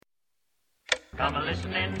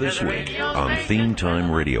This week on Theme Time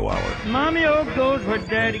Radio Hour. Mommy O goes where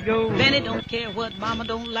Daddy goes. Benny don't care what Mama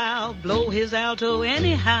don't allow. Blow his alto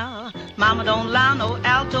anyhow. Mama don't allow no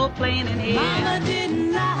alto playing in here. Mama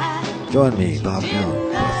didn't lie. Join me, Bob Young, for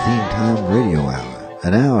the Theme Time Radio Hour.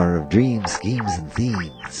 An hour of dreams, schemes, and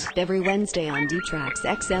themes. Every Wednesday on D-Trax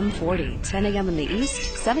XM 40, 10 a.m. in the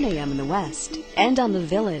East, 7 a.m. in the West. And on The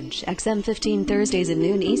Village, XM 15 Thursdays at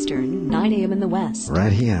noon Eastern, 9 a.m. in the West.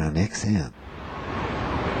 Right here on XM.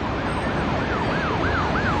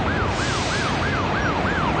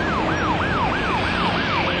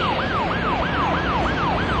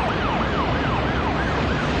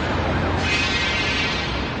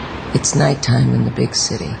 It's nighttime in the big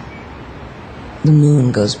city. The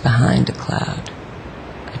moon goes behind a cloud.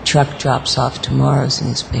 A truck drops off tomorrow's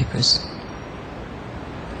newspapers.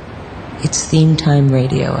 It's Theme Time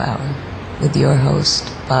Radio Hour with your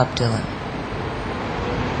host, Bob Dylan.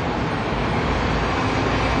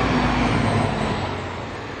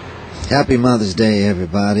 Happy Mother's Day,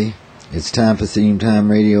 everybody. It's time for Theme Time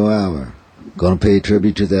Radio Hour. Gonna pay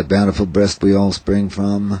tribute to that bountiful breast we all spring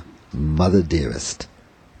from, Mother Dearest.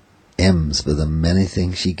 M's for the many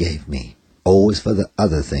things she gave me. O is for the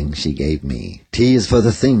other things she gave me. T is for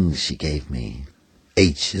the things she gave me.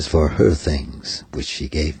 H is for her things, which she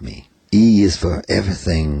gave me. E is for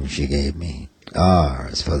everything she gave me. R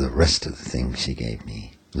is for the rest of the things she gave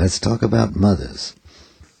me. Let's talk about mothers.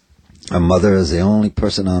 A mother is the only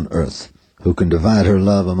person on earth who can divide her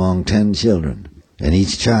love among 10 children, and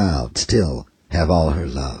each child still have all her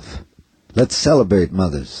love. Let's celebrate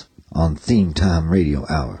mothers on Theme Time Radio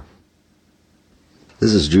Hour.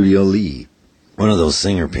 This is Julia Lee, one of those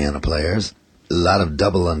singer piano players. A lot of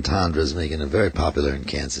double entendres making it very popular in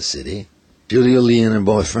Kansas City. Julia Lee and her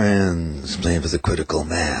boyfriends playing for the Critical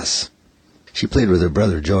Mass. She played with her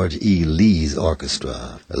brother George E. Lee's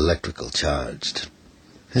orchestra, Electrical Charged.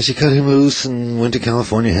 And she cut him loose and went to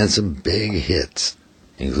California, had some big hits,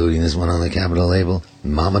 including this one on the Capitol label,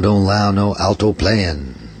 Mama Don't Allow No Alto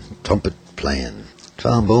Playing, Trumpet Playing,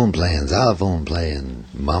 Trombone Playing, Xylophone Playing,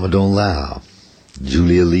 Mama Don't Allow.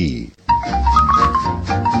 Julia Lee.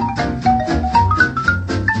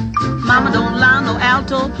 Mama don't allow no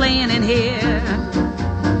alto playing in here.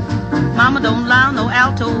 Mama don't allow no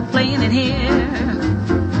alto playing in here.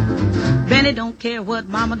 Benny don't care what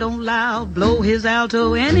Mama don't allow. Blow his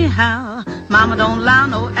alto anyhow. Mama don't allow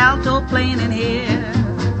no alto playing in here.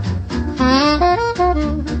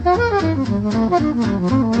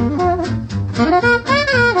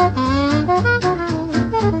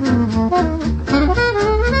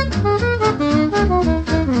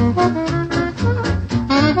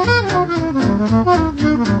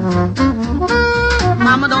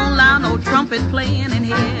 Mama don't allow no trumpet playing in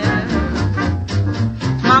here.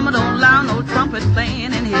 Mama don't allow no trumpet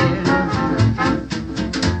playing in here.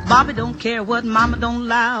 Bobby don't care what Mama don't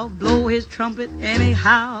allow. Blow his trumpet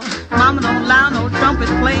anyhow. Mama don't allow no trumpet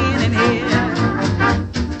playing in here.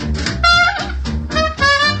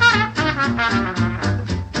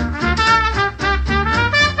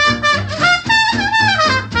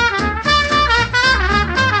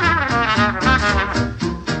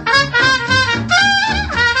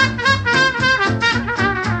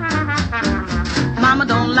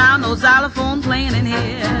 Xylophone playing in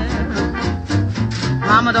here.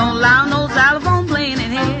 Mama don't allow no xylophone playing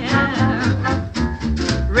in here.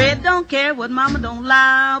 Red don't care what Mama don't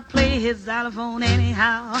allow. Play his xylophone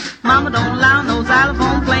anyhow. Mama don't allow no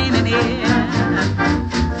xylophone playing in here.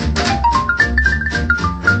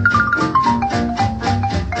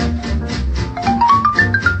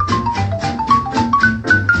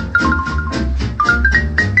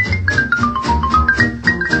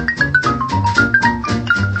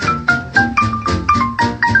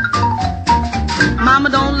 Mama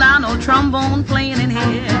don't allow no trombone playing in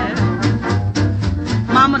here.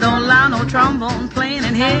 Mama don't allow no trombone playing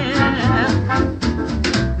in here.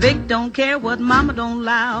 Vic don't care what Mama don't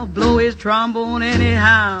allow. Blow his trombone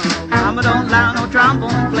anyhow. Mama don't allow no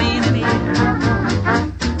trombone playing in here.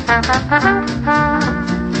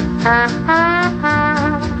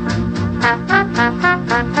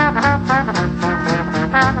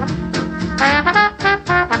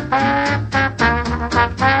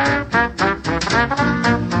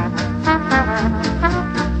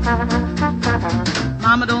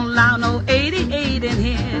 Mama don't allow no 88 in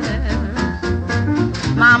here.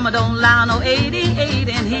 Mama don't allow no 88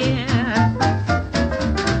 in here.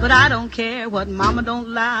 But I don't care what Mama don't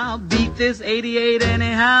allow. Beat this 88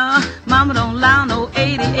 anyhow. Mama don't allow no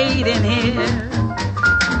 88 in here.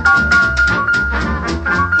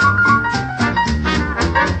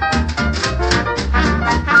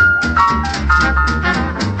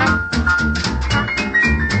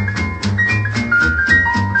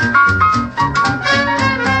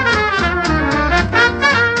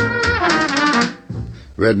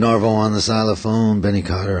 Fred Norvo on the xylophone, Benny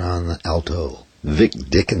Carter on the alto, Vic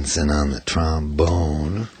Dickinson on the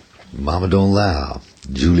trombone, Mama Don't Lie,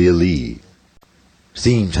 Julia Lee.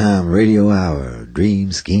 Theme Time Radio Hour,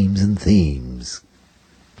 Dreams, Schemes, and Themes.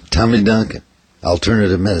 Tommy Duncan,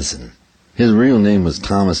 Alternative Medicine. His real name was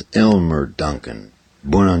Thomas Elmer Duncan,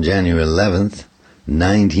 born on January 11th,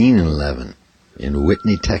 1911, in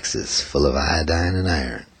Whitney, Texas, full of iodine and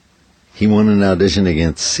iron. He won an audition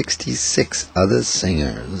against 66 other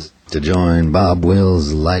singers to join Bob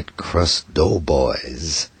Wills' Light Crust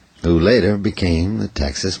Doughboys, who later became the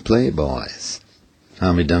Texas Playboys.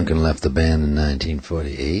 Tommy Duncan left the band in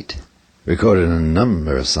 1948, recorded a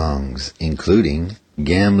number of songs, including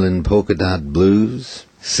Gamblin' Polka Dot Blues,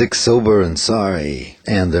 Sick, Sober, and Sorry,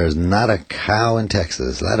 and There's Not a Cow in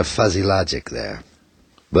Texas. A lot of fuzzy logic there.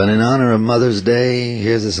 But in honor of Mother's Day,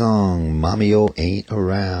 here's a song, Mommy-O Ain't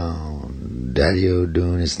Around. Daddy-O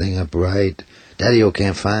doing his thing upright. Daddy-O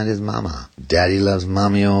can't find his mama. Daddy loves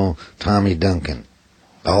Mommy-O, Tommy Duncan.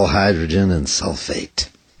 All hydrogen and sulfate.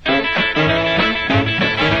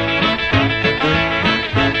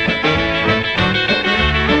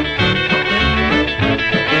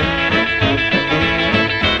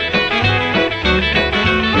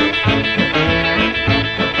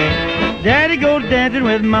 Daddy goes dancing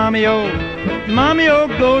with Mommy-O. Mommy-O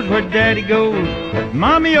goes where Daddy goes.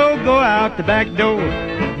 Mommy-O go out the back door.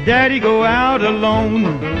 Daddy go out alone.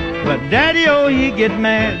 But Daddy-O he get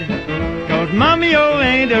mad, 'cause Mommy-O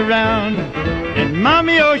ain't around. And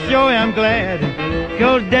Mommy-O sure am glad,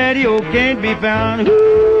 'cause Daddy-O can't be found.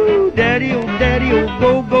 Ooh, Daddy-O, Daddy-O,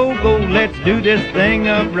 go, go, go, let's do this thing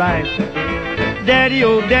up right.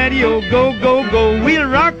 Daddy-O, Daddy-O, go, go, go, we'll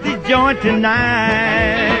rock the joint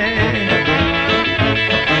tonight.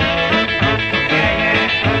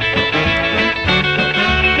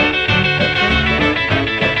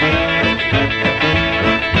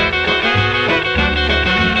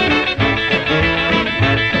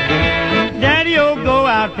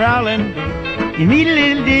 Prowling, you meet a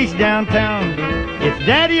little dish downtown. It's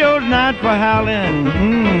Daddy-O's night for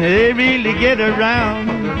howling. They really get around.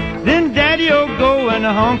 Then Daddy-O go and a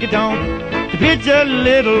honky-tonk to pitch a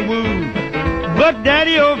little woo. But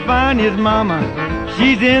Daddy-O find his mama,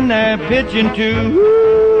 she's in there pitching too.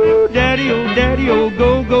 Ooh, Daddy-O, Daddy-O,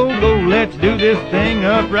 go, go, go, let's do this thing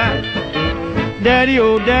up right.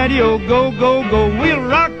 Daddy-O, Daddy-O, go, go, go, we'll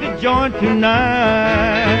rock the joint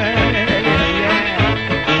tonight.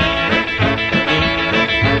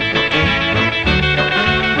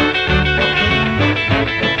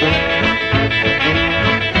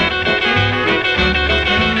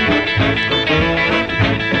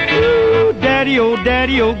 Daddy-O,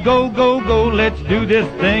 Daddy-O, go, go, go, let's do this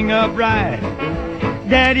thing up right.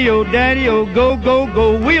 Daddy-O, Daddy-O, go, go,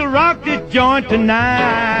 go, we'll rock this joint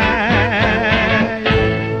tonight.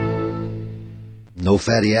 No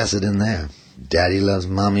fatty acid in there. Daddy loves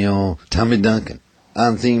Mommy-O, Tommy Duncan.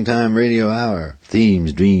 On Theme Time Radio Hour,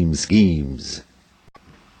 Themes, Dreams, Schemes.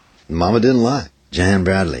 Mama Didn't Lie, Jan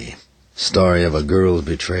Bradley. Story of a girl's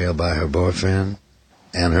betrayal by her boyfriend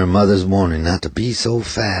and her mother's warning not to be so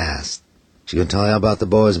fast. She's going to tell you about the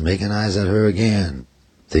boys making eyes at her again,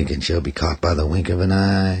 thinking she'll be caught by the wink of an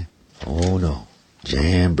eye. Oh no,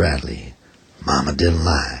 Jan Bradley, Mama Didn't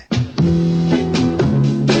Lie.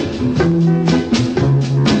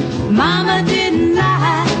 Mama didn't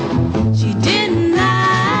lie, she didn't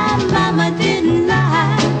lie. Mama didn't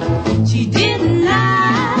lie, she didn't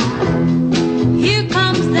lie. Here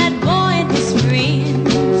comes that boy and his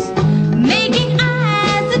friends, making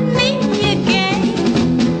eyes at me again.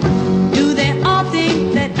 Do they all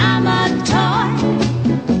think that I'm a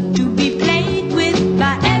toy, to be played with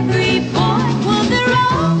by every boy? Well, they're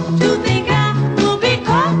wrong to think I will be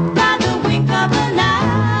caught by the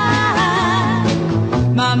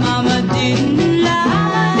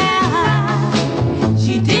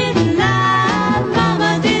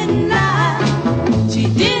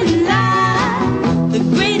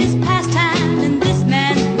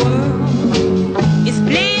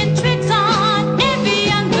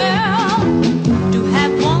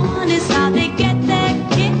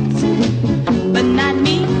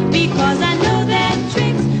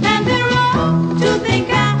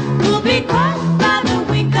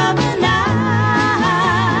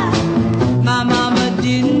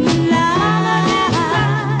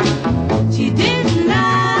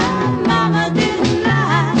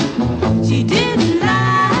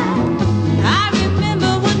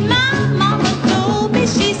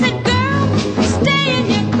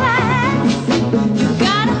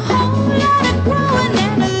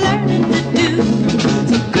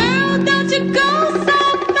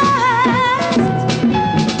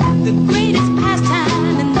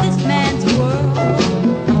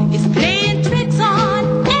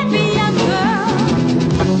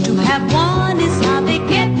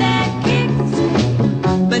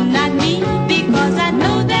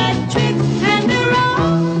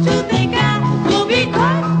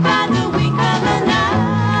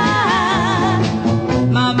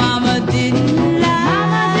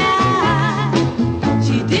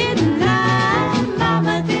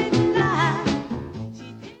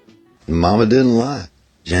Mama Didn't Lie,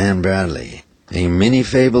 Jan Bradley, a mini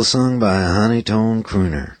fable sung by a honey-toned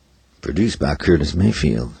crooner, produced by Curtis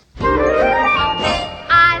Mayfield.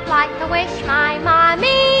 I'd like to wish my mommy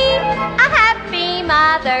a happy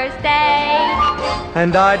Mother's Day.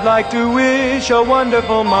 And I'd like to wish a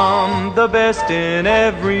wonderful mom the best in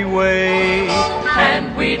every way.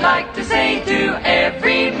 And we'd like to say to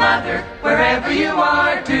every mother, wherever you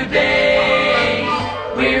are today,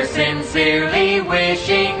 we're sincerely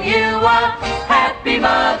wishing you a happy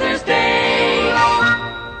Mother's Day.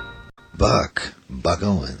 Buck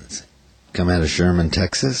Owens, come out of Sherman,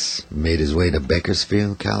 Texas, made his way to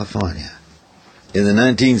Bakersfield, California. In the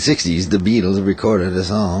 1960s, the Beatles recorded a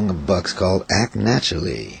song of Buck's called Act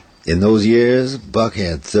Naturally. In those years, Buck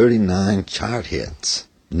had 39 chart hits,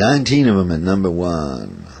 19 of them at number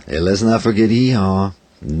 1. Hey, let's not forget Hee Haw.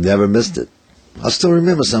 Never missed it. I still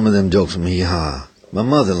remember some of them jokes from Hee Haw. My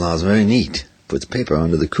mother-in-law's very neat. Puts paper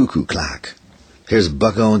under the cuckoo clock. Here's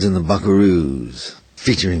Buck Owens and the Buckaroos,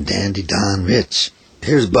 featuring Dandy Don Rich.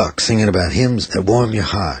 Here's Buck singing about hymns that warm your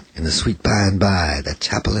heart in the sweet by and by, that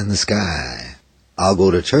chapel in the sky. I'll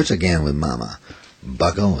go to church again with Mama.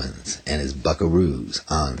 Buck Owens and his Buckaroos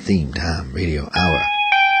on Theme Time Radio Hour.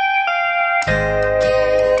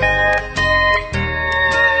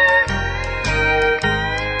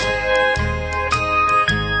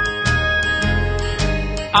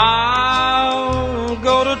 I'll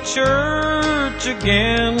go to church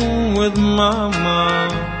again with Mama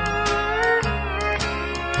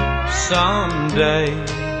someday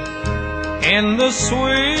in the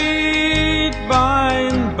sweet by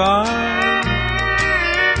and by.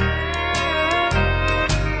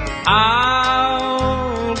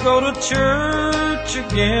 I'll go to church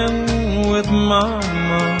again with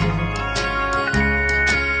Mama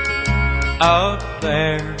up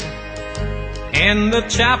there in the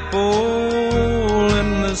chapel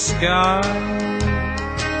in the sky.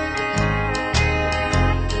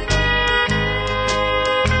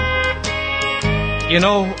 You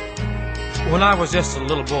know, when I was just a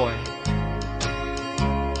little boy,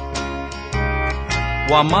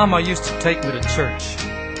 while Mama used to take me to church,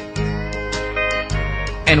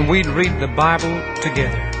 and we'd read the Bible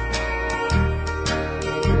together,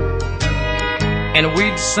 and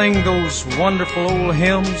we'd sing those wonderful old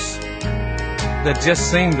hymns that just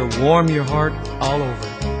seem to warm your heart all over.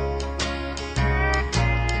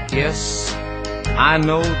 Yes, I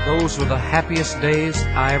know those were the happiest days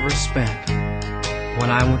I ever spent when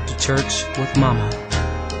I went to church with Mama.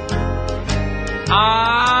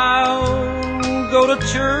 I'll go to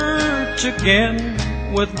church again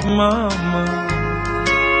with Mama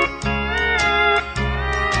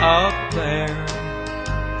up there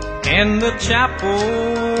in the chapel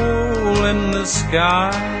in the sky.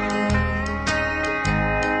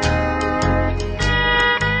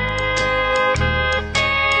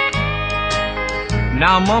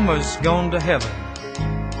 Now Mama's gone to heaven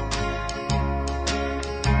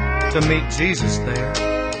to meet Jesus there,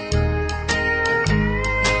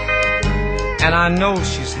 and I know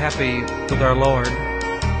she's happy with our Lord,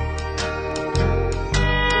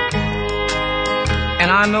 and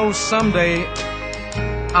I know someday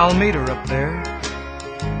I'll meet her up there,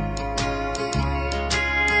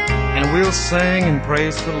 and we'll sing and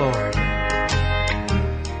praise the Lord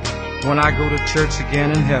when I go to church again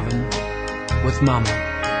in heaven with Mama.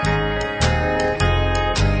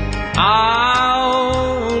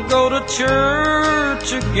 I'll go to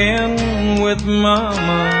church again with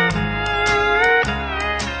Mama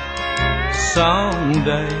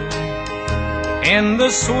someday in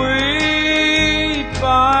the sweet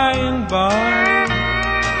by and by.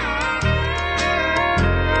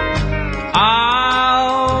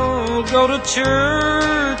 I'll go to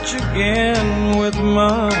church again with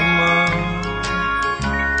Mama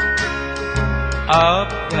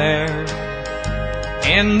up there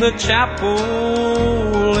in the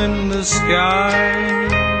chapel in the sky.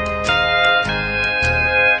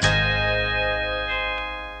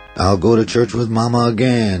 I'll go to church with Mama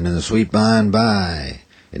again in the sweet by and by,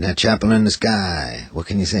 in that chapel in the sky. What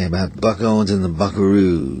can you say about Buck Owens and the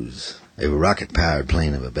Buckaroos? A rocket-powered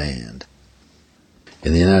plane of a band.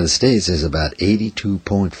 In the United States, there's about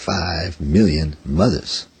 82.5 million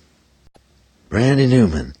mothers. Randy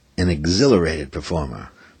Newman, an exhilarated performer.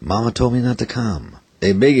 Mama Told Me Not to Come,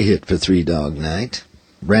 a big hit for Three Dog Night.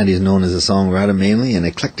 Randy is known as a songwriter, mainly an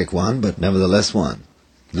eclectic one, but nevertheless one.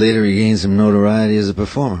 Later he gained some notoriety as a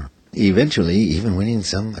performer, eventually even winning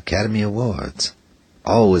some Academy Awards.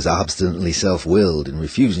 Always obstinately self-willed and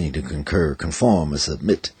refusing to concur, conform, or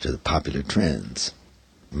submit to the popular trends.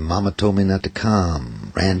 Mama Told Me Not to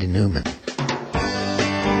Come, Randy Newman.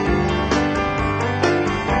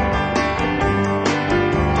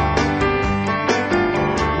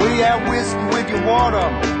 whiskey with your water,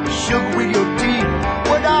 sugar with your tea?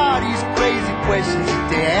 What are these crazy questions that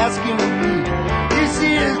they're asking of me? This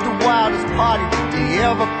is the wildest party that they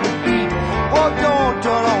ever could be. Oh, don't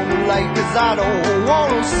turn on the light, 'cause I don't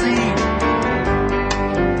wanna see.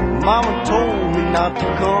 Mama told me not to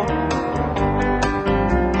come.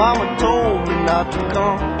 Mama told me not to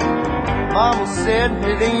come. Mama said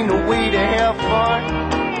it ain't no way to have fun.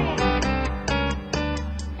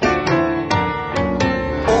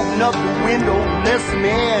 Open up the window, let some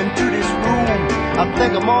air into this room. I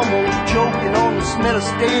think I'm almost choking on the smell of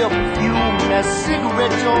stale perfume. That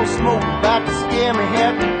cigarette y'all smoke about to scare me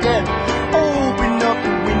half to death. Open up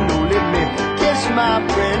the window, let me catch my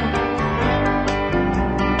breath.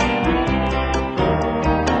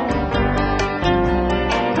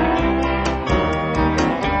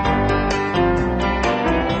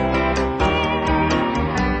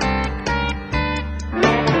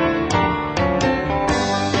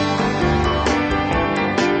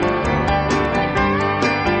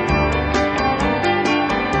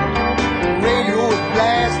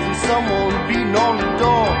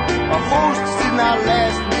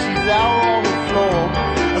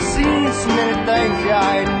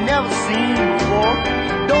 I ain't never seen before.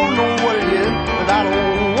 Don't know what it is, but I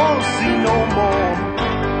don't want to see no more.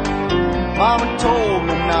 Mama told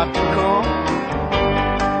me not to come.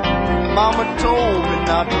 Mama told me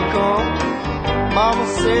not to come. Mama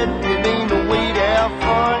said it ain't no way to have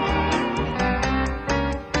fun.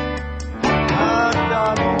 I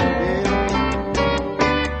got my baby.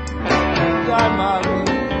 Got my baby.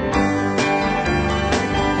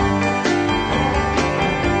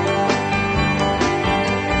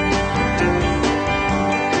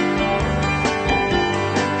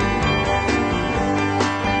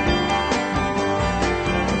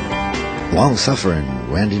 Long-suffering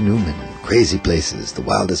Randy Newman, crazy places, the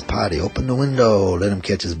wildest party, open the window, let him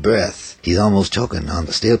catch his breath. He's almost choking on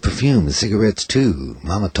the stale perfume, the cigarettes too.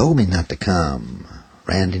 Mama told me not to come.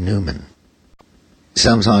 Randy Newman.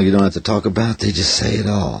 Some song you don't have to talk about, they just say it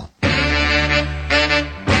all.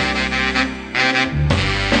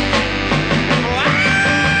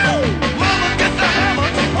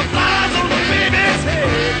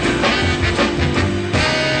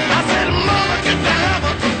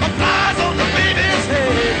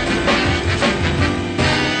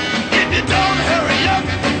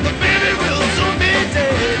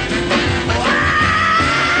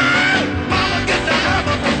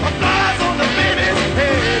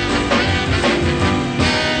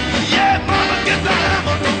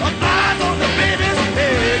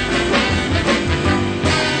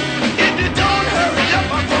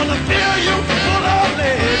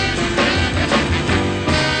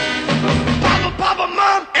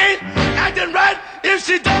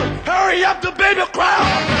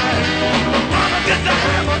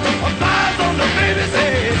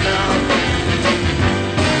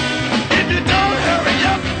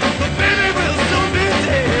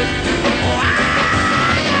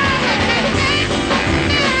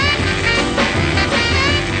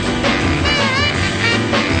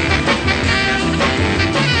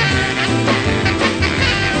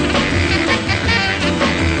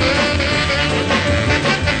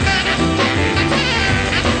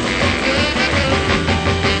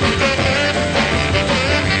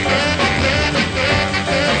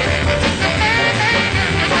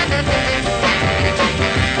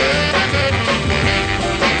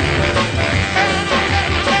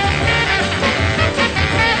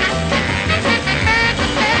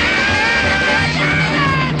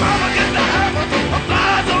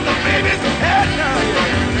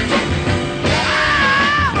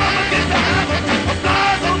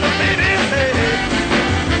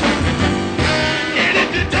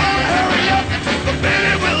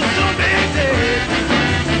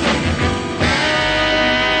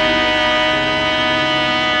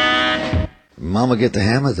 Mama Get the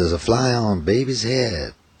Hammer, There's a Fly on Baby's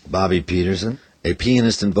Head. Bobby Peterson, a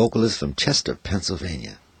pianist and vocalist from Chester,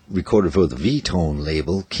 Pennsylvania. Recorded for the V-Tone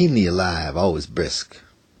label, keenly alive, always brisk.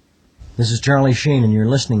 This is Charlie Sheen, and you're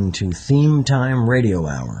listening to Theme Time Radio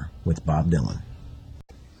Hour with Bob Dylan.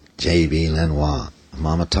 J.B. Lenoir,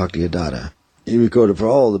 Mama Talk to Your Daughter. He recorded for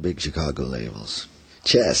all the big Chicago labels.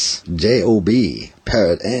 Chess, J.O.B.,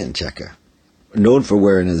 Parrot and Checker. Known for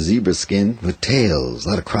wearing a zebra skin with tails, a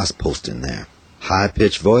lot of cross-post in there.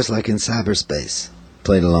 High-pitched voice like in cyberspace.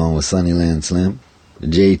 Played along with Sunnyland Slim,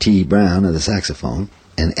 J.T. Brown on the saxophone,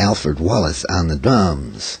 and Alfred Wallace on the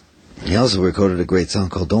drums. He also recorded a great song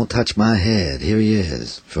called Don't Touch My Head. Here he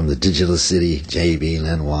is, from the Digital City, J.B.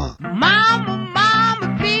 Lenoir.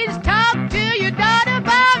 Mama, please talk to your daughter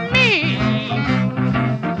about me.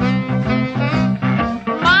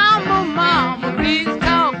 Mama,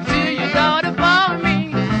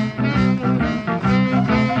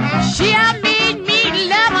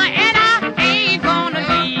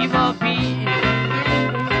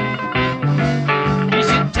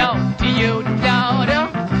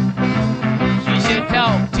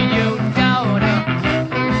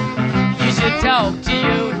 talk to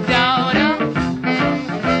your daughter.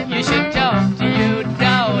 You should talk to your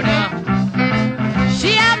daughter.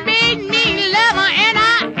 She have made me love her and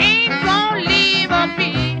I ain't gonna leave her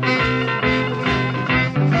be.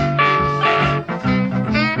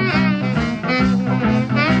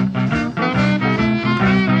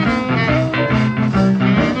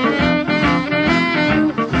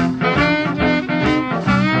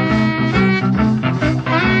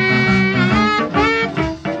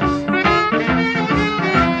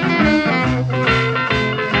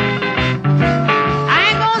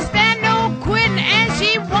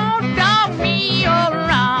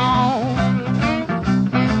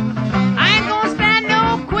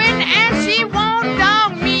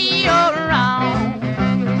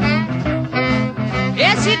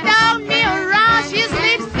 She dogged me around, she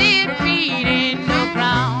sleeps 6 feet in the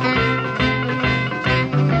ground.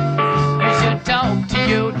 You should talk to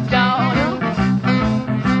your daughter.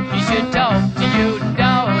 You should talk to your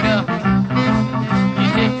daughter. You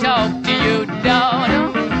should talk to your daughter.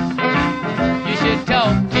 You should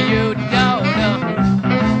talk to your daughter.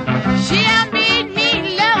 She have made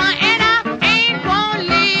me love her and I ain't gonna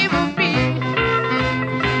leave her be.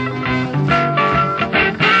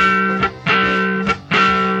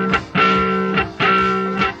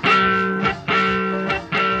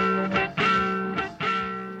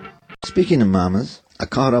 Speaking of mamas, I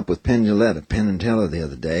caught up with Penn Jillette at Penn & Teller the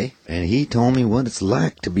other day, and he told me what it's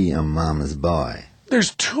like to be a mama's boy.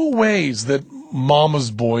 There's two ways that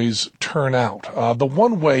mama's boys turn out. The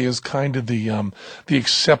one way is kind of the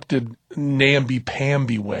accepted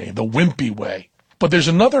namby-pamby way, the wimpy way. But there's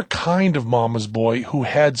another kind of mama's boy who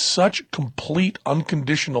had such complete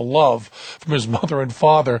unconditional love from his mother and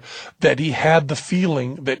father that he had the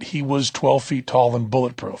feeling that he was 12 feet tall and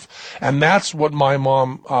bulletproof. And that's what my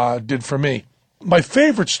mom did for me. My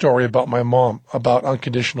favorite story about my mom, about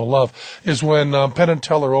unconditional love, is when Penn &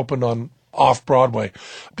 Teller opened on off-Broadway.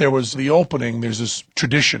 There was the opening, there's this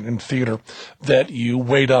tradition in theater that you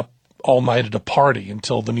wait up all night at a party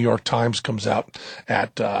until the New York Times comes out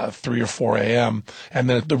at 3 or 4 a.m. and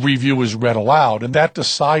then the review is read aloud, and that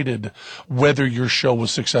decided whether your show was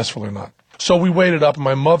successful or not. So we waited up, and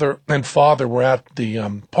my mother and father were at the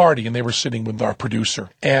party, and they were sitting with our producer,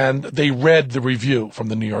 and they read the review from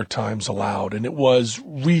the New York Times aloud, and it was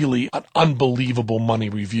really an unbelievable money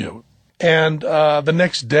review. And the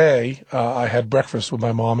next day, I had breakfast with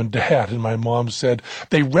my mom and dad, and my mom said,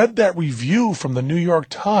 they read that review from the New York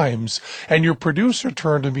Times, and your producer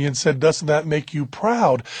turned to me and said, doesn't that make you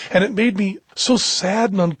proud? And it made me so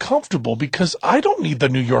sad and uncomfortable, because I don't need the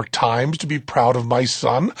New York Times to be proud of my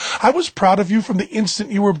son. I was proud of you from the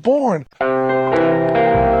instant you were born.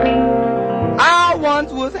 I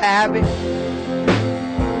once was happy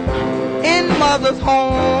in mother's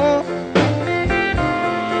home.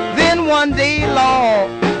 One day, Lord,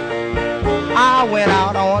 I went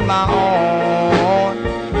out on my own,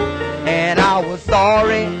 and I was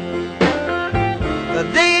sorry the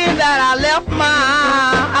day that I left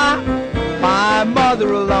my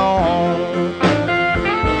mother alone.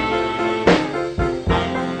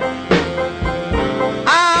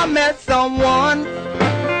 I met someone,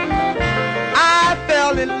 I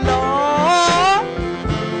fell in love.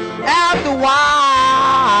 After a while,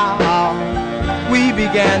 we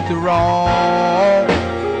began to roam,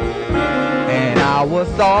 and I was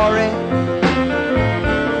sorry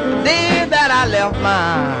the day that I left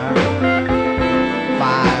my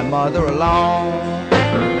mother alone.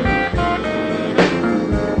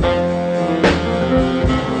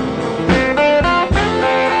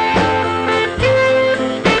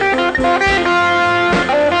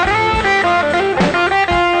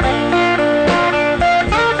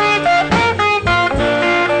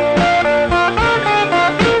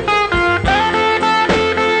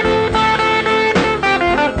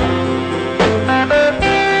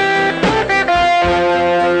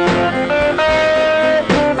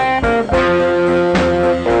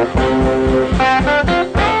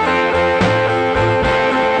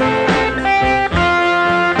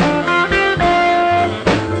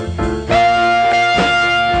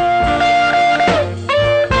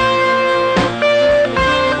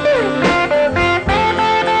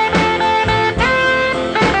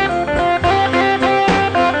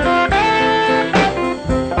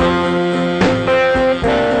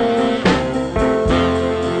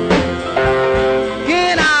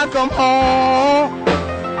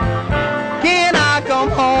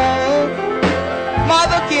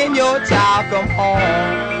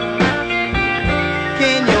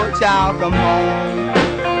 Come home.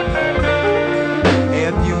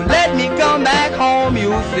 If you let me come back home,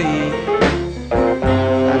 you'll see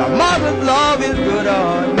that a mother's love is good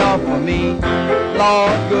enough for me.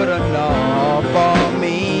 Lord, good enough for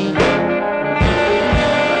me.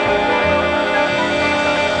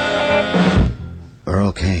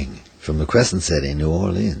 Earl King, from the Crescent City in New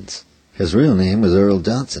Orleans. His real name was Earl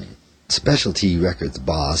Johnson. Specialty Records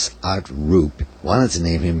boss Art Roop wanted to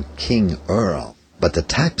name him King Earl, but the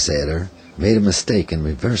typesetter made a mistake and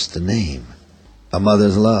reversed the name. A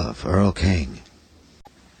Mother's Love, Earl King.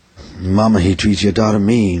 Mama, he treats your daughter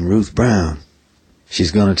mean, Ruth Brown.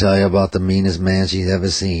 She's gonna tell you about the meanest man she's ever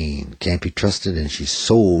seen. Can't be trusted and she's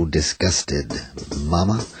so disgusted.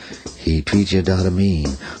 Mama, he treats your daughter mean,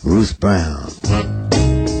 Ruth Brown.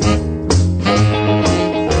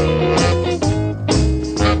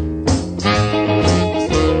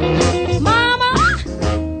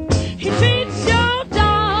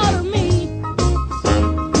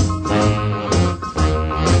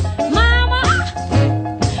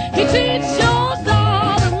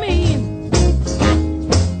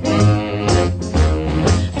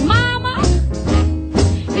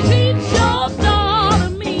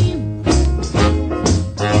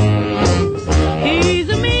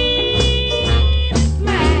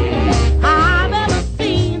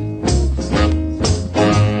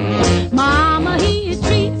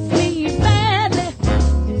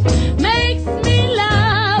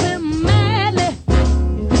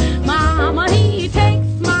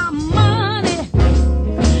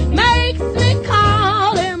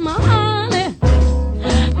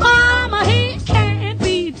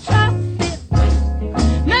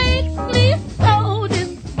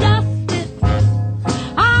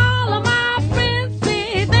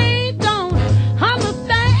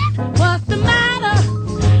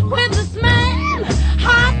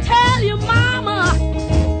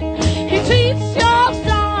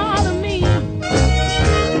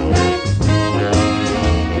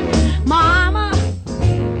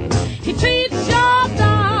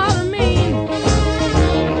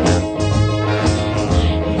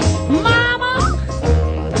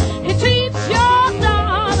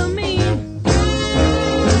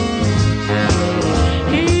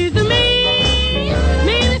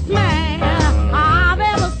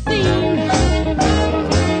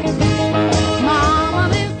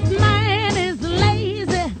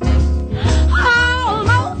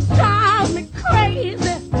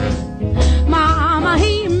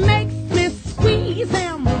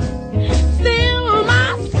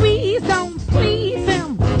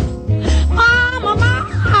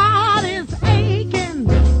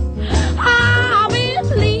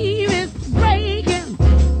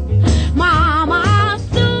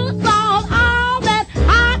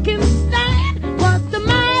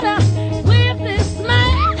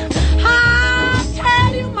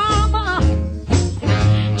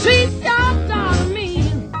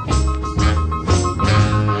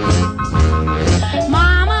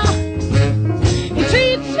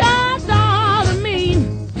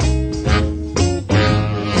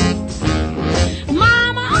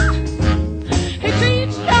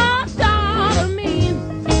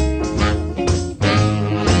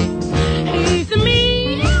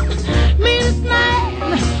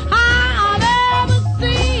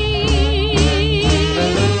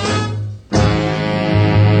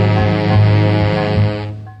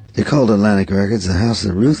 Called Atlantic Records the house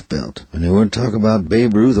that Ruth built, and they wouldn't talk about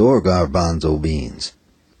Babe Ruth or Garbanzo Beans.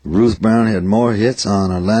 Ruth Brown had more hits on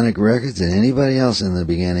Atlantic Records than anybody else in the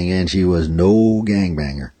beginning, and she was no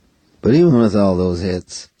gangbanger. But even with all those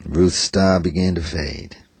hits, Ruth's star began to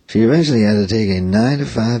fade. She eventually had to take a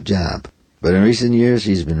 9-to-5 job, but in recent years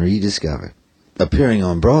she's been rediscovered, appearing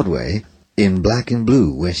on Broadway in Black and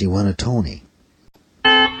Blue, where she won a Tony.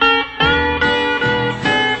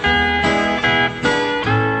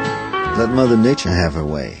 Let Mother Nature have her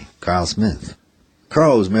way, Carl Smith.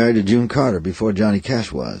 Carl was married to June Carter before Johnny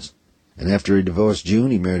Cash was, and after he divorced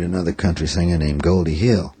June, he married another country singer named Goldie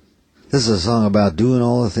Hill. This is a song about doing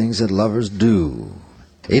all the things that lovers do.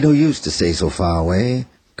 Ain't no use to stay so far away.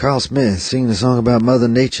 Carl Smith singing a song about Mother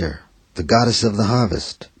Nature, the goddess of the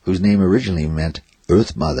harvest, whose name originally meant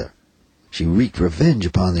Earth Mother. She wreaked revenge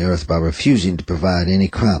upon the earth by refusing to provide any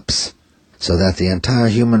crops, so that the entire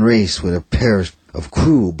human race would have perished of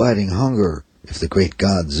cruel, biting hunger if the great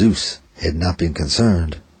god Zeus had not been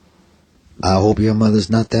concerned. I hope your mother's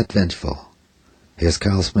not that vengeful. Here's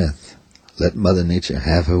Carl Smith. Let Mother Nature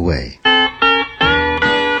have her way.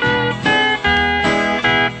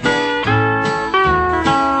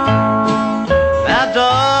 Now,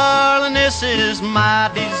 darling, this is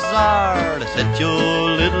my desire to set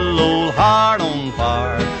your little old heart on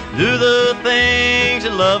fire. Do the things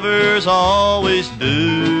that lovers always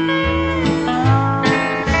do.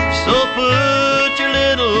 So put your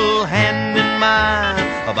little hand in mine,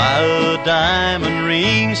 I'll buy a diamond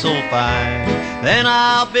ring so fine. Then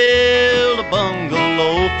I'll build a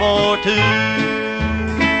bungalow for two.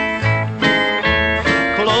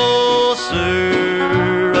 Closer,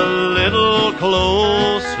 a little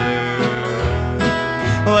closer.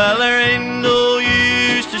 Well, there ain't no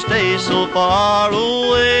use to stay so far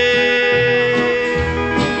away.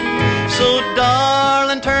 So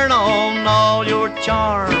darling, turn on all your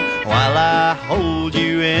charm while I hold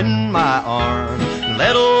you in my arms.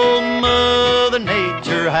 Let old Mother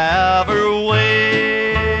Nature have her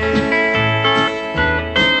way.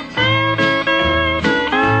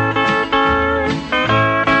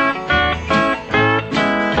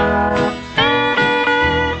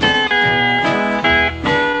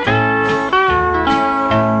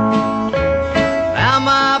 Now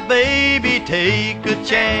my baby, take a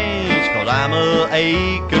chance, 'cause I'm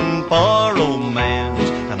a-aching for romance.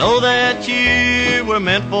 I know that you were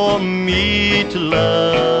meant for me to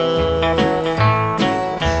love.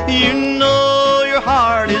 You know your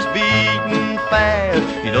heart is beating fast.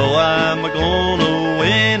 You know I'm gonna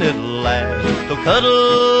win at last. So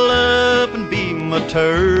cuddle up and be my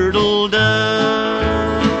turtle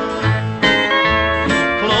dove.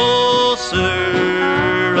 Closer,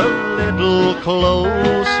 a little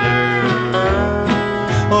closer.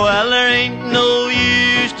 Well, there ain't no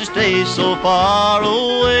use to stay so far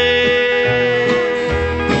away.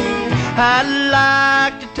 I'd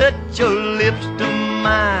like to touch your lips to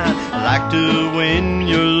mine. I'd like to win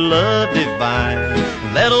your love divine.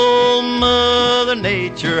 Let old Mother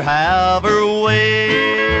Nature have her way.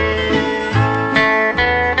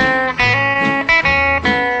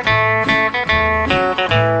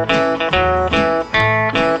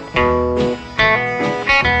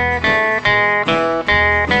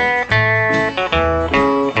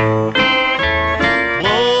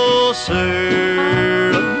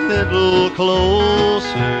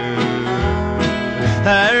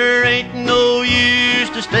 There ain't no use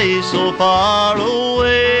to stay so far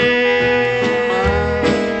away.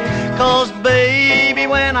 'Cause baby,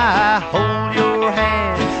 when I hold your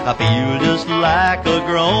hand, I feel just like a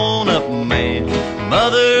grown-up man.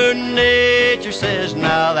 Mother Nature says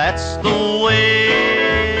now that's the way.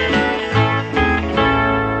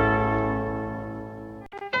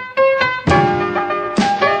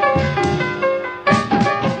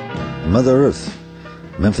 Mother Earth,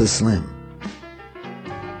 Memphis Slim.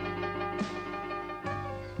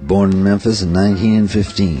 Born in Memphis in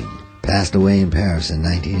 1915, passed away in Paris in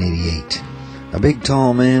 1988. A big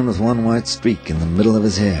tall man with one white streak in the middle of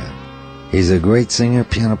his hair. He's a great singer,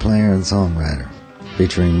 piano player, and songwriter,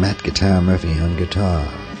 featuring Matt Guitar Murphy on guitar.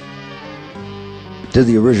 Did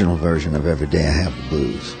the original version of Every Day I Have the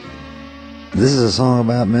Blues. This is a song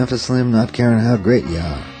about Memphis Slim not caring how great you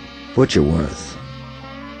are, what you're worth.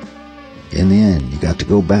 In the end, you got to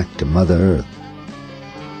go back to Mother Earth.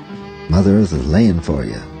 Mother Earth is laying for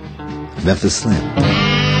you. Memphis Slim.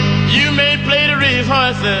 You may play the race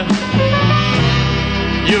horses.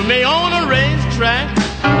 You may own a racetrack.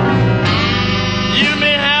 You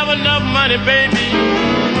may have enough money, baby,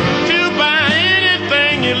 to buy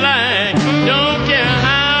anything you like. Don't care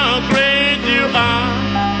how great you are.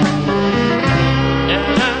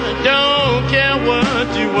 And I don't care what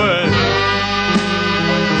you were.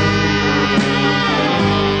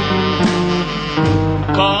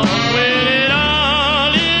 Cause when it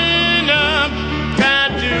all ends up, got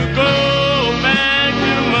to go back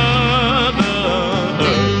to Mother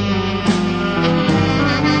Earth.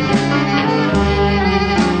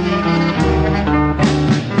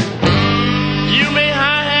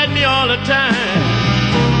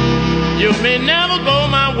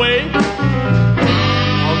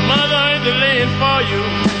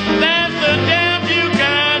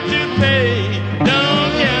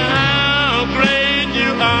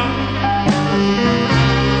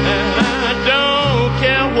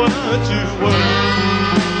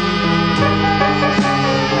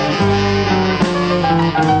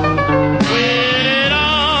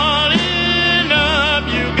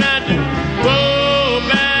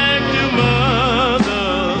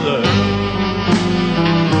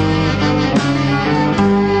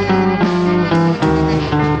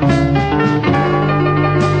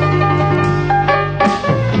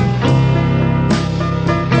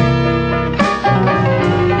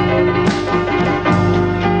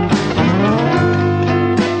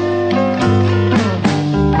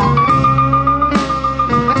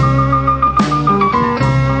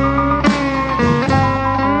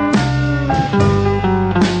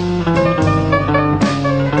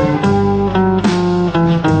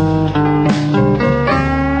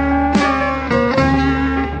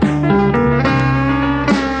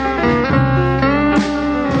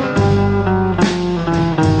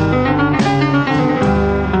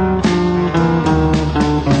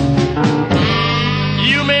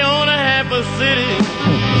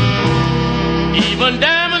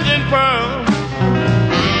 pearl.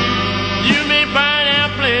 You may buy an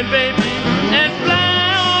airplane, baby, and fly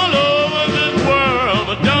all over this world,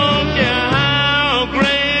 but don't care how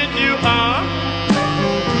great you are,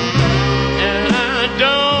 and I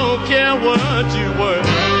don't care what you were.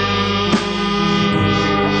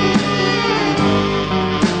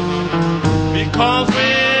 Because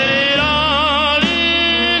when it all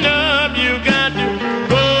ends up, you got to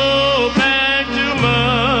go back to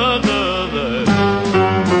mother's.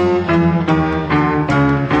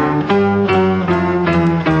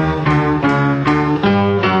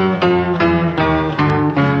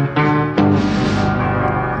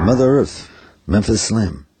 Mother Earth, Memphis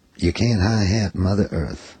Slim. You can't hi-hat Mother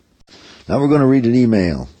Earth. Now we're going to read an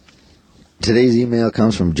email. Today's email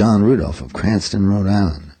comes from John Rudolph of Cranston, Rhode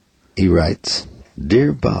Island. He writes,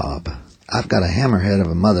 Dear Bob, I've got a hammerhead of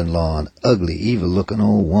a mother-in-law, an ugly, evil-looking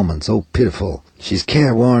old woman, so pitiful. She's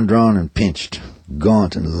careworn, drawn, and pinched,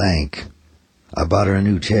 gaunt and lank. I bought her a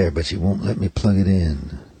new chair, but she won't let me plug it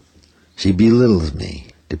in. She belittles me,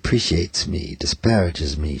 depreciates me,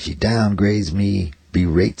 disparages me. She downgrades me,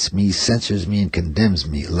 berates me, censures me and condemns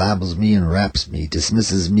me, libels me and raps me,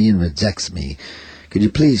 dismisses me and rejects me. Could you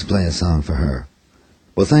please play a song for her?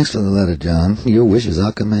 Well, thanks for the letter, John. Your wishes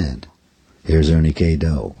I'll command. Here's Ernie K.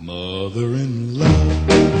 Doe. Mother-in-law,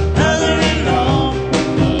 mother-in-law,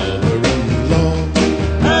 mother-in-law,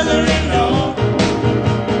 mother-in-law,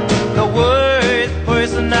 The worst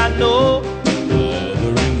person I know.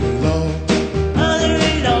 mother-in-law,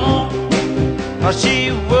 Mother-in-law, how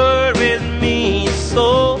she worries me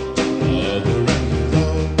so.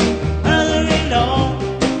 mother-in-law, Mother-in-law,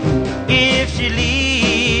 if she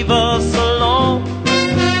leave us alone,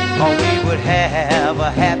 oh, we would have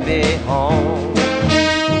a happy home.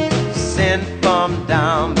 Sent from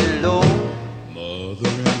down below.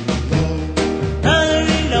 mother-in-law,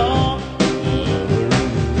 Mother-in-law,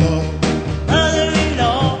 mother-in-law,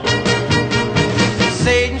 mother-in-law,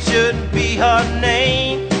 Satan shouldn't be her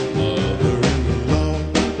name. mother-in-law,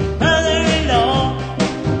 Mother-in-law,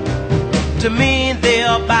 to me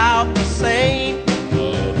they're about the same.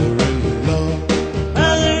 mother-in-law,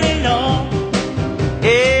 Mother-in-law,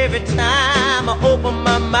 every time I open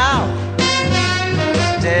my mouth,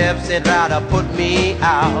 steps in try to put me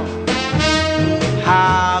out.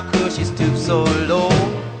 How could she stoop so low?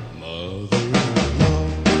 mother-in-law,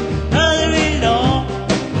 Mother-in-law,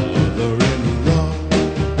 mother-in-law,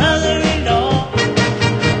 mother-in-law,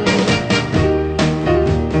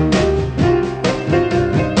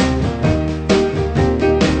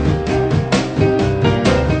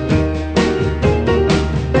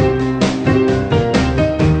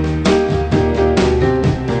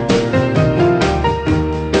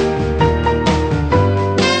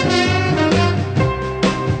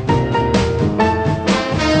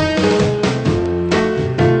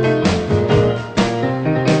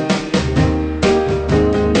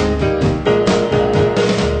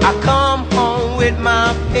 I come home with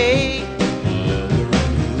my pay.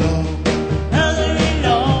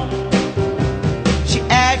 Mother-in-law, she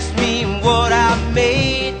asks me what I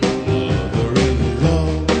made.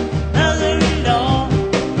 Mother-in-law,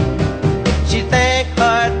 she think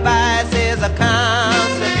her advice is a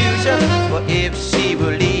contribution. Well, if she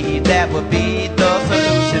will leave, that would be the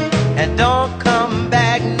solution. And don't come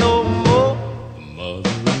back no more.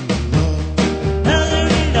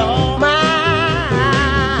 Mother-in-law, my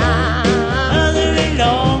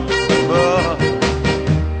mother-in-law,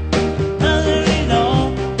 mother-in-law,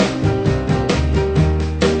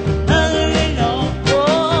 mother-in-law,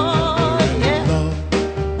 oh yeah,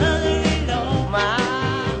 mother-in-law,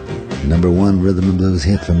 my. Number one rhythm and blues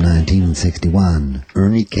hit from 1961.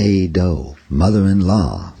 Ernie K. Doe,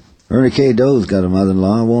 Mother-in-Law. Ernie K. Doe's got a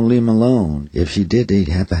mother-in-law, won't leave him alone. If she did, they'd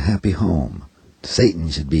have a happy home. Satan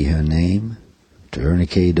should be her name. To Ernie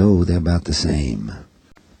K. Doe, they're about the same.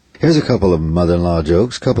 Here's a couple of mother-in-law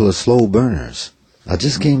jokes, couple of slow burners. I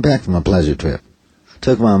just came back from a pleasure trip.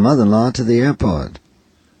 Took my mother-in-law to the airport.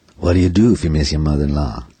 What do you do if you miss your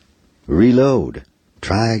mother-in-law? Reload.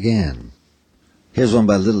 Try again. Here's one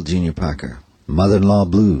by Little Junior Parker. Mother-in-law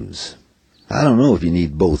Blues. I don't know if you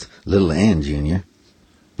need both Little and Junior.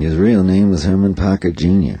 His real name was Herman Parker,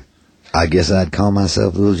 Jr. I guess I'd call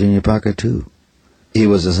myself Little Junior Parker, too. He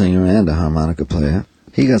was a singer and a harmonica player.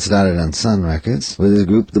 He got started on Sun Records with his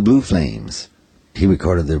group, the Blue Flames. He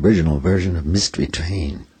recorded the original version of Mystery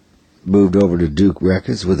Train. Moved over to Duke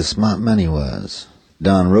Records where the Smart Money was.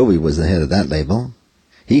 Don Roby was the head of that label.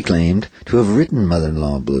 He claimed to have written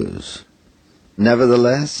Mother-in-Law Blues.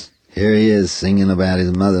 Nevertheless, here he is singing about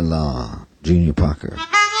his mother-in-law, Junior Parker.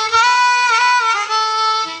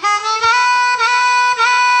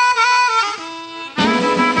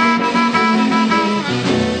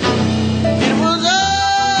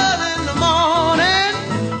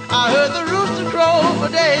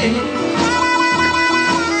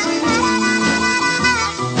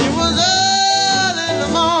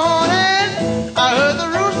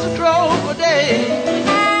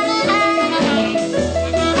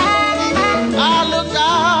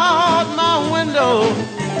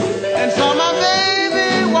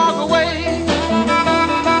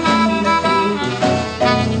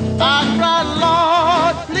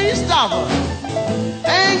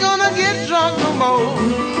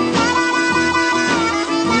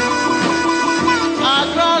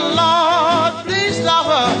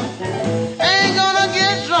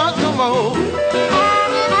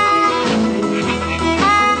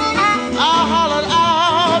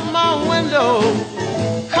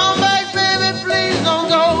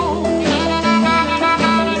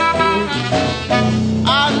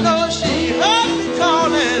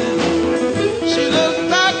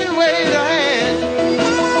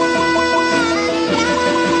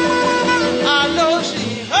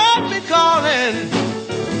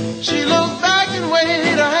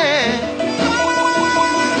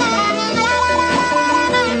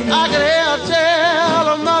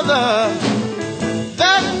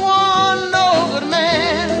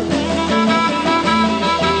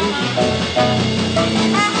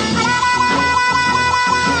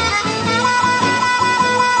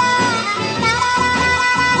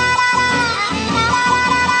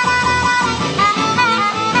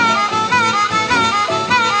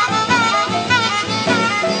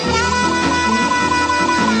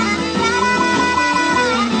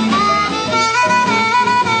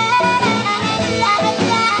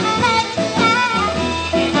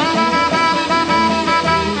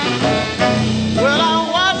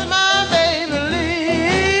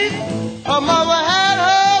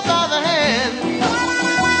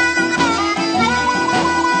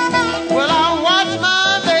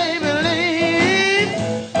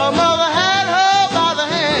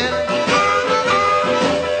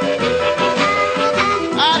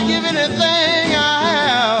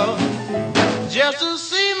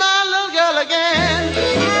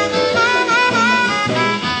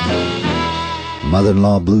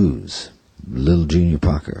 Mother-in-Law Blues, Little Junior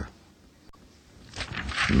Parker.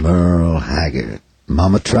 Merle Haggard,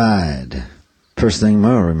 Mama Tried. First thing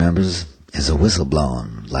Merle remembers is a whistle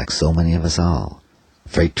blowing, like so many of us all.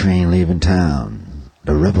 Freight train leaving town,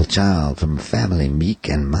 the rebel child from a family meek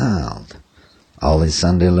and mild. All his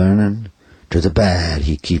Sunday learning, to the bad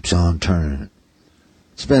he keeps on turning.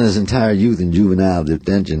 Spent his entire youth in juvenile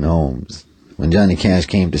detention homes. When Johnny Cash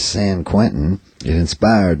came to San Quentin, it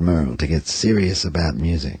inspired Merle to get serious about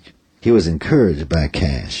music. He was encouraged by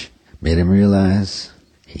Cash, made him realize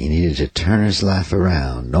he needed to turn his life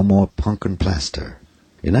around, no more punk and plaster.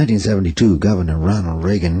 In 1972, Governor Ronald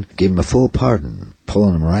Reagan gave him a full pardon,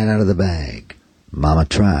 pulling him right out of the bag. Mama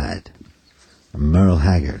Tried. Merle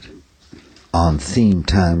Haggard. On Theme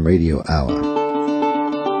Time Radio Hour.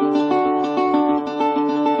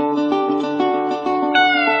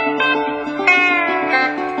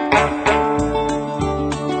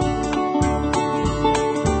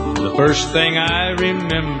 First thing I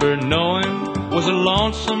remember knowing was a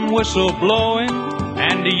lonesome whistle blowing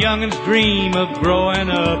and a youngin's dream of growing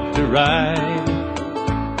up to ride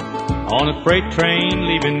on a freight train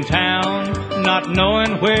leaving town, not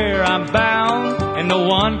knowing where I'm bound, and no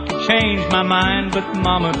one could change my mind but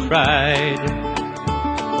Mama tried.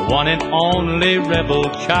 The one and only rebel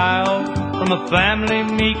child from a family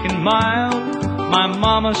meek and mild, my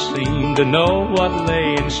mama seemed to know what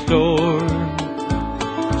lay in store.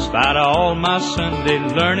 In spite of all my Sunday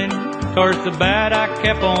learning, towards the bad I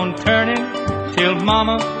kept on turning, till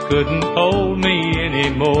Mama couldn't hold me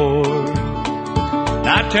anymore. And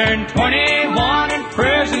I turned 21 in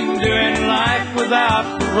prison, doing life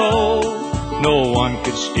without parole. No one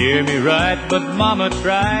could steer me right, but Mama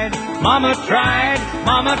tried, Mama tried,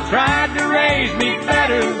 Mama tried to raise me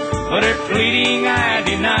better, but her pleading I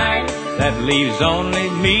denied. That leaves only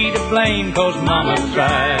me to blame, 'cause Mama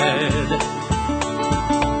tried.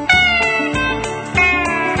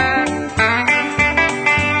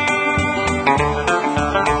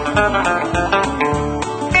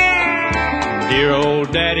 Dear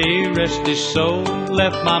old daddy, rest his soul,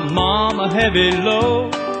 left my mom a heavy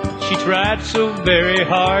load. She tried so very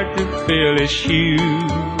hard to fill his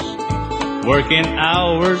shoes, working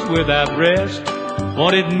hours without rest,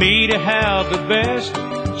 wanted me to have the best.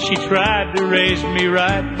 She tried to raise me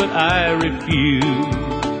right, but I refused.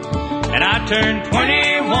 And I turned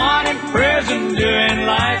 21 in prison, doing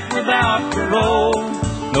life without parole.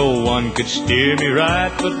 No one could steer me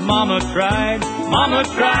right, but Mama tried, Mama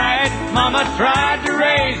tried, Mama tried to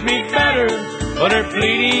raise me better, but her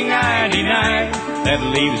pleading I denied. That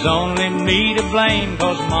leaves only me to blame,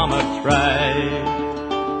 'cause Mama tried.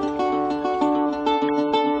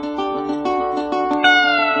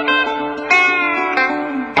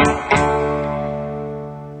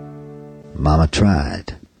 Mama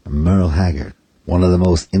Tried. Merle Haggard. One of the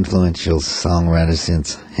most influential songwriters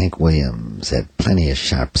since Hank Williams, had plenty of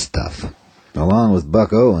sharp stuff. Along with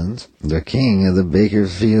Buck Owens, the king of the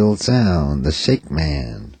Bakersfield Sound, the Shake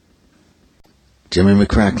Man. Jimmy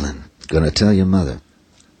McCracklin, Gonna Tell Your Mother.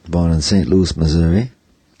 Born in St. Louis, Missouri,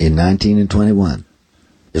 in 1921.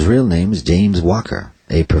 His real name is James Walker,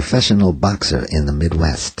 a professional boxer in the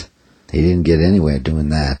Midwest. He didn't get anywhere doing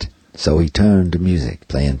that, so he turned to music,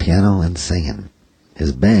 playing piano and singing.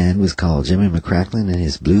 His band was called Jimmy McCracklin and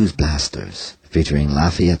his Blues Blasters, featuring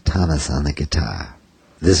Lafayette Thomas on the guitar.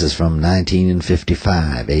 This is from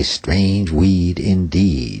 1955, A Strange Weed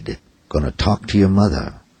Indeed. Gonna talk to your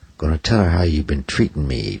mother. Gonna tell her how you've been treating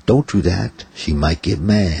me. Don't do that, she might get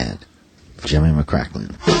mad. Jimmy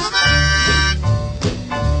McCracklin.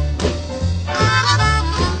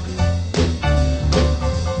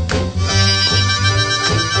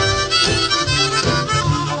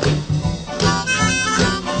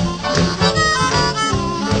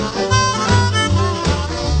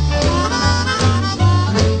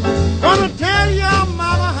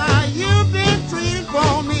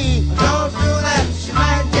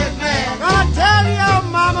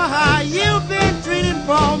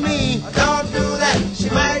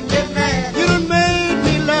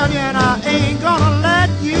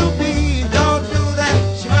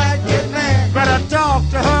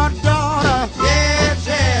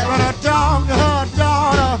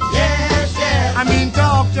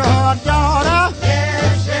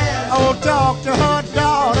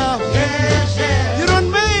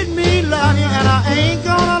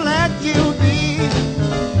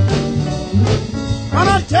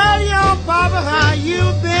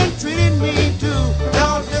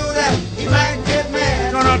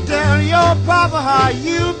 Papa, how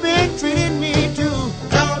you been treating me too.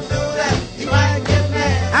 Don't do that, he might get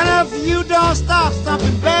mad. And if you don't stop,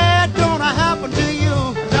 something bad gonna happen to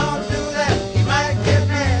you. Don't do that, he might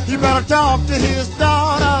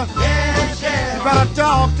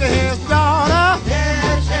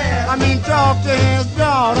talk to his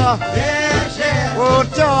daughter. Yes, yes. Oh,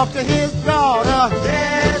 talk to his daughter.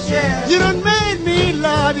 Yes, yes. You done made me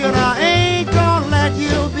love you, and I ain't gonna let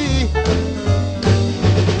you be.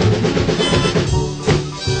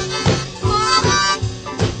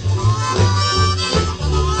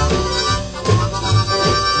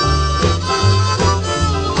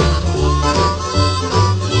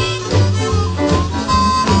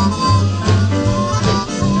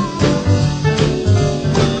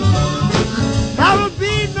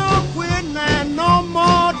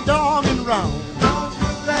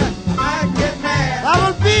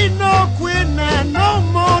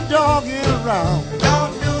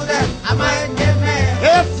 Don't do that, I might get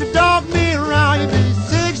mad. If you dog me around, you'll be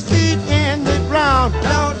 6 feet in the ground.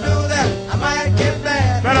 Don't do that, I might get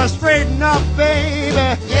mad. Better straighten up, baby.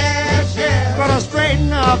 Yes, yes. Better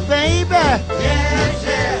straighten up, baby. Yes,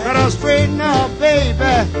 yes. Better straighten up, baby.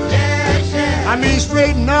 Yes, yes. I mean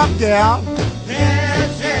straighten up, gal.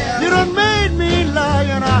 Yes, yes. You done made me love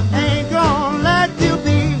you, and I ain't gonna let you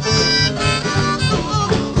be.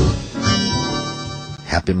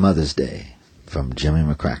 Happy Mother's Day from Jimmy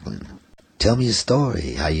McCracklin. Tell me a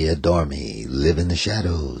story, how you adore me. Live in the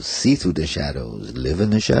shadows, see through the shadows, live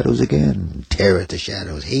in the shadows again. Tear at the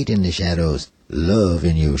shadows, hate in the shadows, love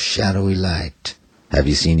in your shadowy light. Have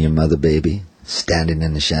you seen your mother, baby, standing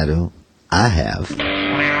in the shadow? I have.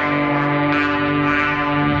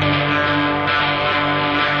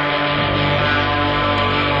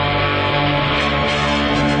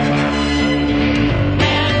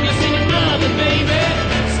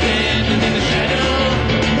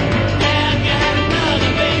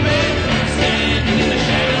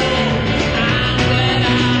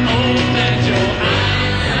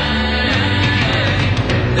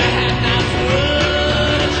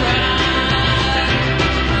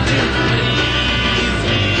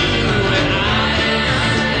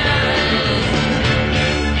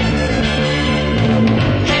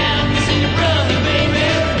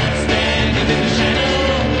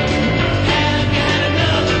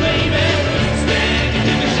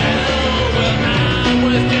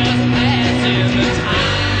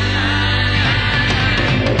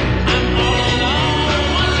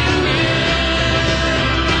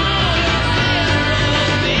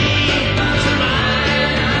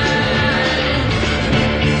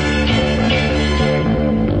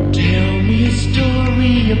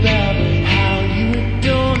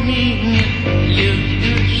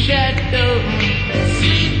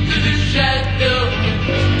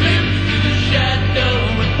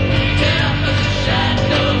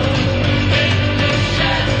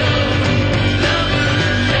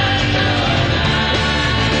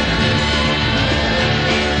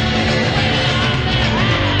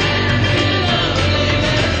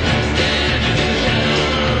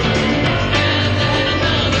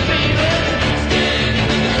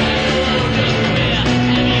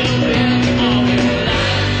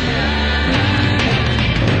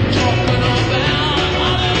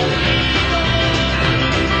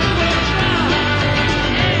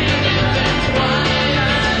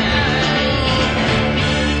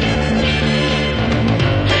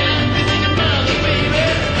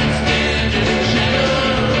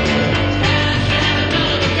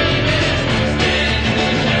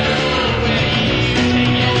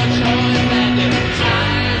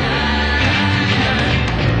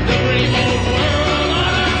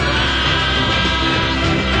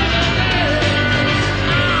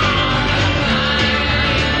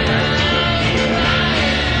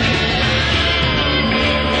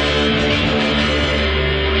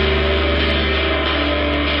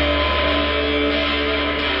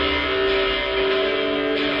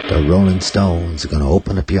 The Rolling Stones are going to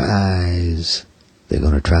open up your eyes. They're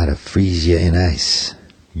going to try to freeze you in ice.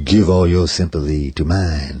 Give all your sympathy to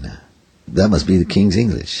mine. That must be the King's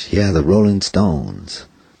English. Yeah, the Rolling Stones.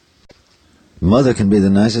 Mother can be the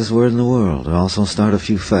nicest word in the world and also start a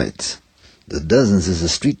few fights. The dozens is a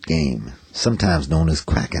street game, sometimes known as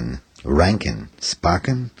crackin', rankin',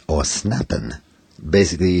 sparkin', or snappin'.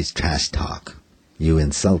 Basically, it's trash talk. You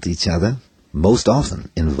insult each other, most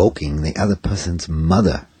often invoking the other person's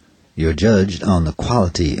mother. You're judged on the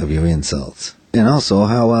quality of your insults, and also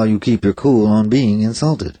how well you keep your cool on being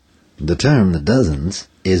insulted. The term the dozens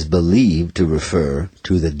is believed to refer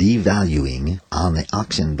to the devaluing on the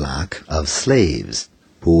auction block of slaves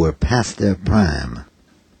who were past their prime.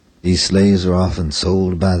 These slaves were often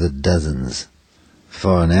sold by the dozens.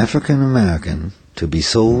 For an African American to be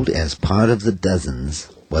sold as part of the dozens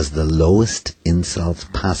was the lowest insult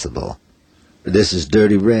possible. This is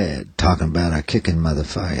Dirty Red talking about a kicking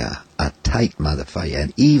motherfucker, a tight motherfucker,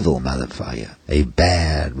 an evil motherfucker, a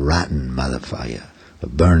bad, rotten motherfucker. a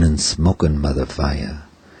burning, smoking mother fire.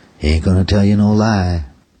 He ain't gonna tell you no lie.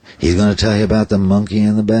 He's gonna tell you about the monkey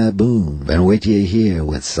and the baboon, and wait till you hear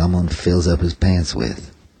what someone fills up his pants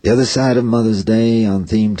with. The other side of Mother's Day on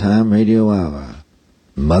Theme Time Radio Hour.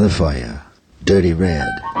 Mother Fire, Dirty Red.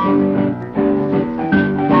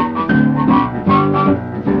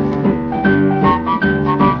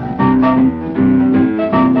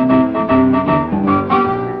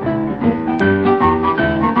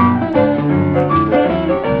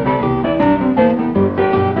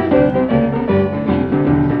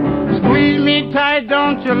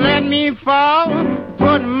 Don't you let me fall.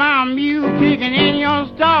 Put my mule kicking in your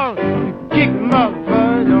stall. Kick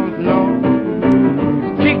motherfucker, don't you know?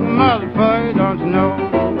 Kick motherfucker, don't you know?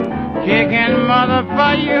 Kicking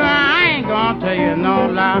motherfucker, I ain't gonna tell you no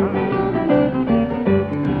lie.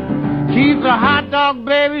 Keep the hot dog,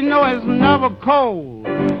 baby, know it's never cold.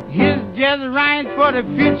 He's just right for the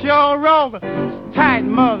future roll. Tight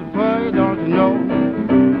motherfucker, don't you know?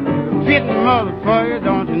 Fit motherfucker,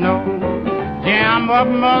 don't you know? Jam up,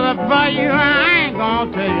 motherfucker, I ain't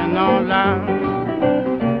gonna tell you no lie.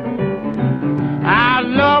 I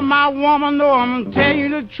love my woman, though I'm gonna tell you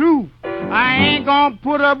the truth. I ain't gonna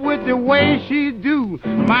put up with the way she do.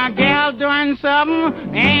 My gal doing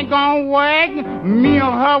something ain't gonna work. Me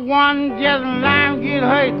or her one just line get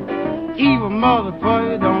hurt. Evil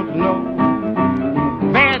motherfucker, don't you know?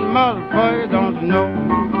 Bad motherfucker, don't you know?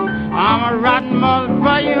 I'm a rotten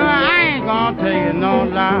motherfucker, I ain't gonna tell you no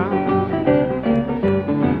lie.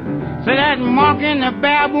 So that monkey and the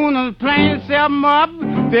baboon is playing something up.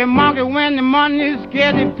 The monkey, when the money is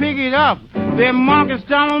scared, they pick it up. The monkey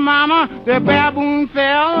stumbled, mama, the baboon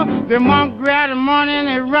fell. The monkey grabbed the money and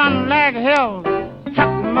they run like hell. Chuck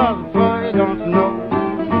the motherfucker, don't you know?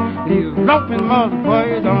 He's roping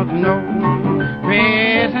motherfucker, don't you know?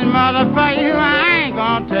 Racing motherfucker, I ain't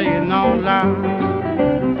gonna tell you no lie.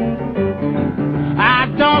 I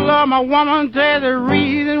don't love my woman, tell the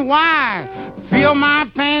reason why. Feel my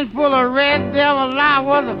pants full of red devil lie.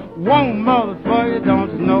 Was a woman, motherfucker,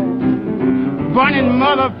 don't you know? Burning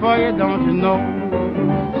motherfucker, don't you know?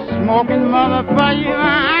 Smoking motherfucker,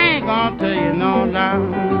 I ain't gonna tell you no lie.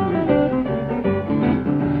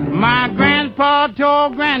 My grandpa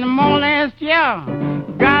told grandma last year,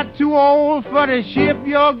 got too old for the ship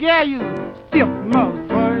your gal. You stiff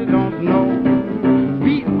motherfucker, don't you know?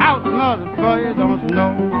 Beat out motherfucker, don't you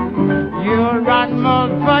know? You're a rotten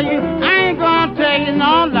motherfucker, I ain't gonna tell you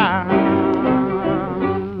no lie.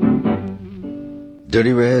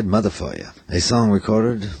 Dirty Red, Motherfire, a song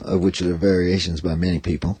recorded, of which there are variations by many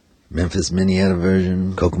people. Memphis Minneota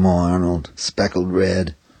version, Kokomo Arnold, Speckled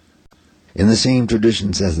Red. In the same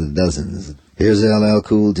traditions as the dozens, here's LL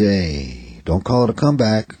Cool J. Don't call it a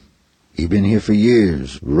comeback. He been here for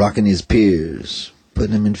years, rocking his peers,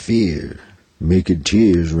 putting them in fear, making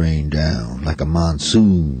tears rain down like a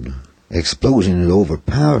monsoon. Explosion is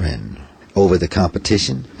overpowering. Over the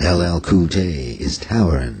competition, LL Cool J is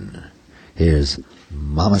towering. Here's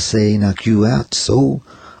Mama Say Knock You Out, so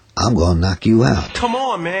I'm gonna knock you out. Come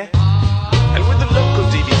on, man. And with the local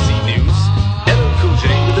DVC news, LL Cool J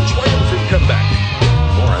with a triumphant comeback.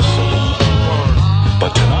 More a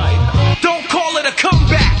but tonight, don't call it a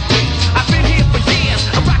comeback. I've been here for years.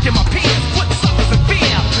 I'm rocking my pants, foot suckers and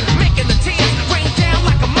fear, making the tears rain down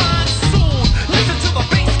like a monsoon. Listen to the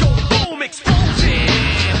bass go boom, exploding,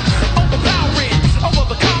 overpowering over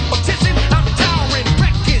the competition. I'm towering,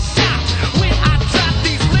 wrecking shop. When I drop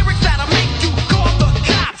these lyrics that'll make you call the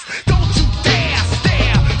cops. Don't you dare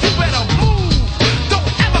stare, you better move. Don't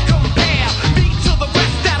ever compare me to the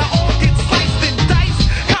rest that'll all get sliced and diced.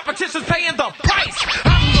 Competition's paying the price.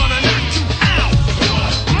 I'm gonna knock you out.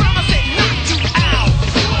 Mama said knock you out.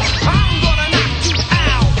 I'm gonna knock you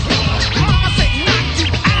out. Mama said knock you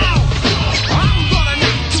out. I'm gonna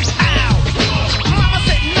knock you out. Mama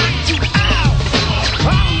said knock you out.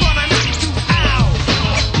 I'm gonna knock you out.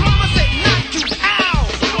 Mama said knock you out.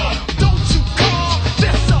 Don't you call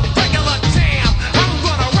this a regular jam. I'm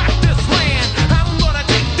gonna rock this land. I'm gonna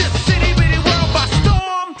take this city bitty world by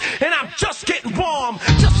storm. And I'm just getting warm.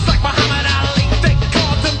 Just like Muhammad Ali, they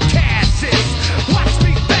called them Cassius. Watch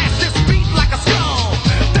me bash this beat like a skull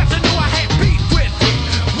that you knew I had beef with.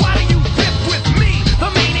 Why do you riff with me, the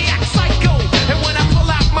maniac psycho? And when I pull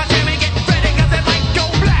out my jam and get ready, cause it might go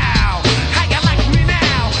blow. How you like me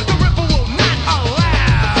now? The ripper will not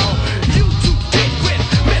allow you to get with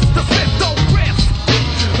Mr. Smith, don't riff.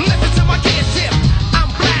 Listen to my gear shift. I'm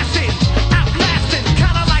blasting, outlasting,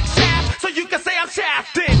 kinda like Shaft, so you can say I'm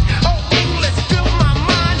shafting. Oh, English fill my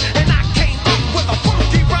mind, and I came up with a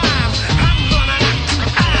funky rhyme. I'm gonna knock you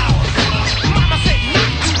out. Mama said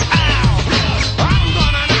knock you out. I'm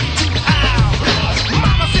gonna knock you out.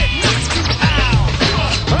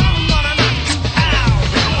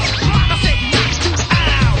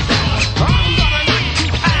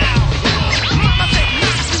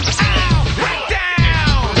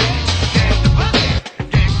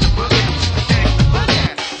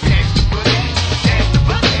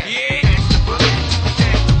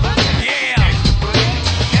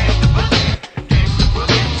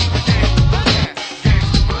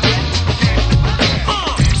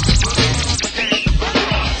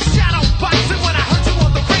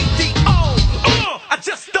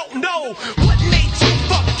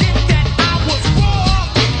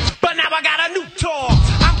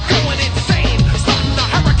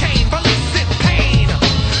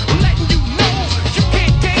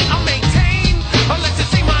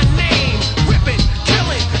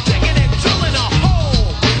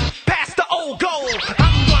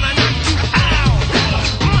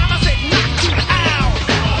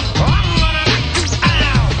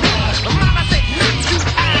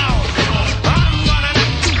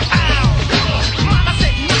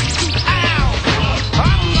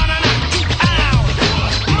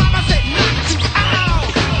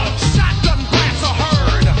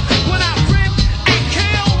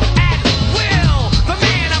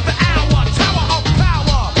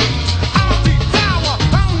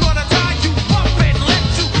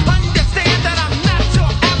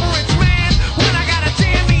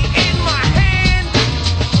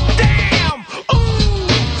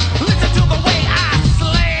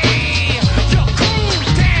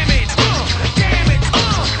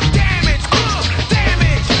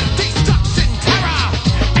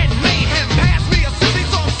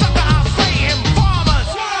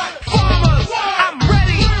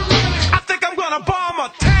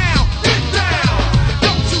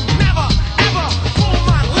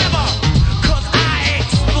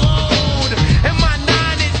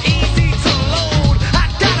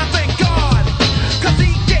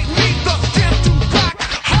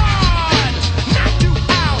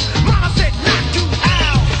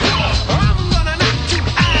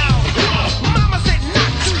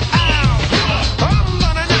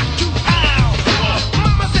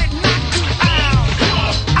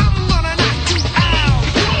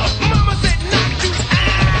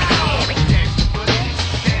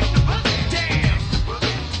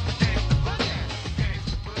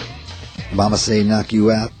 Mama Say Knock You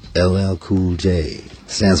Out, LL Cool J.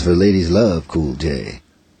 Stands for Ladies Love Cool J.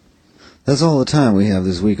 That's all the time we have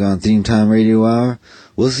this week on Theme Time Radio Hour.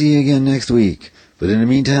 We'll see you again next week. But in the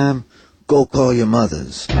meantime, go call your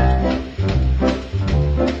mothers.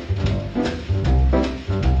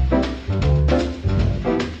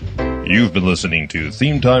 You've been listening to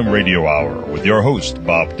Theme Time Radio Hour with your host,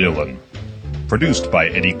 Bob Dylan. Produced by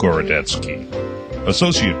Eddie Gorodetsky.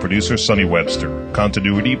 Associate producer, Sonny Webster.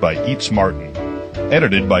 Continuity by Eats Martin.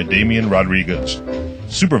 Edited by Damian Rodriguez.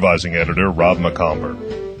 Supervising editor, Rob McComber.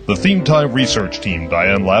 The Theme Time research team,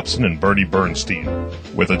 Diane Lapson and Bertie Bernstein.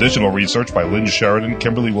 With additional research by Lynn Sheridan,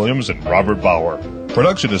 Kimberly Williams, and Robert Bauer.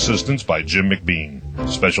 Production assistance by Jim McBean.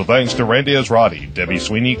 Special thanks to Randy Azrati, Debbie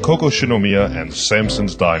Sweeney, Coco Shinomiya, and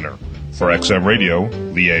Samson's Diner. For XM Radio,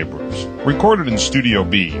 Lee Abrams. Recorded in Studio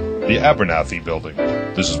B, the Abernathy Building.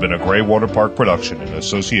 This has been a Grey Water Park production in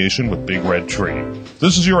association with Big Red Tree.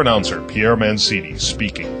 This is your announcer, Pierre Mancini,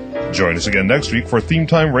 speaking. Join us again next week for Theme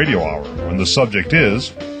Time Radio Hour, when the subject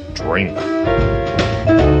is drink.